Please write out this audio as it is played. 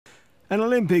An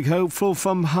Olympic hopeful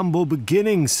from humble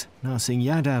beginnings. Narsingh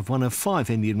Yadav, one of 5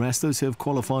 Indian wrestlers who have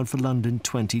qualified for London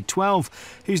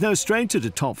 2012. He's no stranger to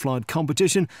top-flight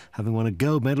competition, having won a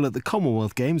gold medal at the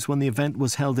Commonwealth Games when the event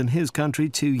was held in his country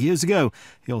 2 years ago.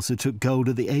 He also took gold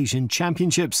at the Asian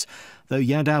Championships. Though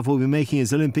Yadav will be making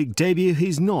his Olympic debut,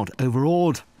 he's not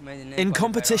overawed. In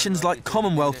competitions like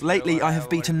Commonwealth lately, I have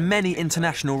beaten many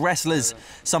international wrestlers.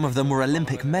 Some of them were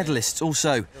Olympic medalists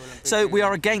also. So we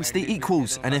are against the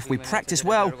equals, and if we practice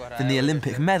well, then the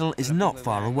Olympic medal is not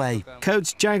far away.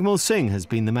 Coach Jagmal Singh has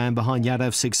been the man behind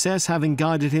Yadav's success, having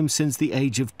guided him since the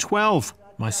age of 12.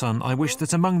 My son, I wish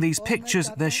that among these pictures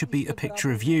there should be a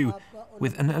picture of you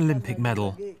with an Olympic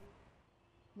medal.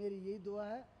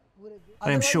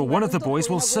 I am sure one of the boys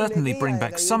will certainly bring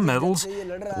back some medals.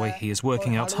 The way he is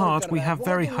working out hard, we have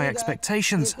very high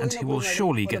expectations, and he will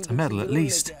surely get a medal at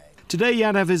least. Today,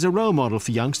 Yadav is a role model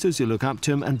for youngsters who look up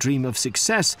to him and dream of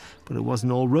success. But it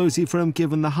wasn't all rosy for him,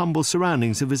 given the humble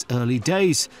surroundings of his early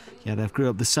days. Yadav grew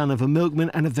up the son of a milkman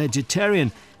and a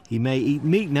vegetarian. He may eat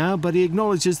meat now, but he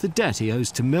acknowledges the debt he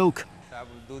owes to milk.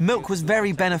 Milk was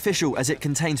very beneficial as it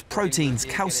contains proteins,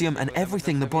 calcium and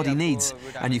everything the body needs.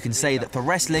 And you can say that for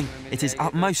wrestling, it is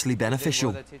utmostly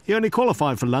beneficial. He only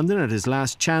qualified for London at his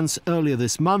last chance earlier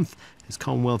this month. His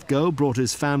Commonwealth gold brought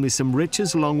his family some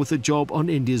riches along with a job on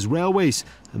India's railways.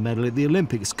 A medal at the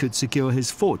Olympics could secure his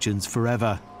fortunes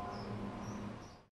forever.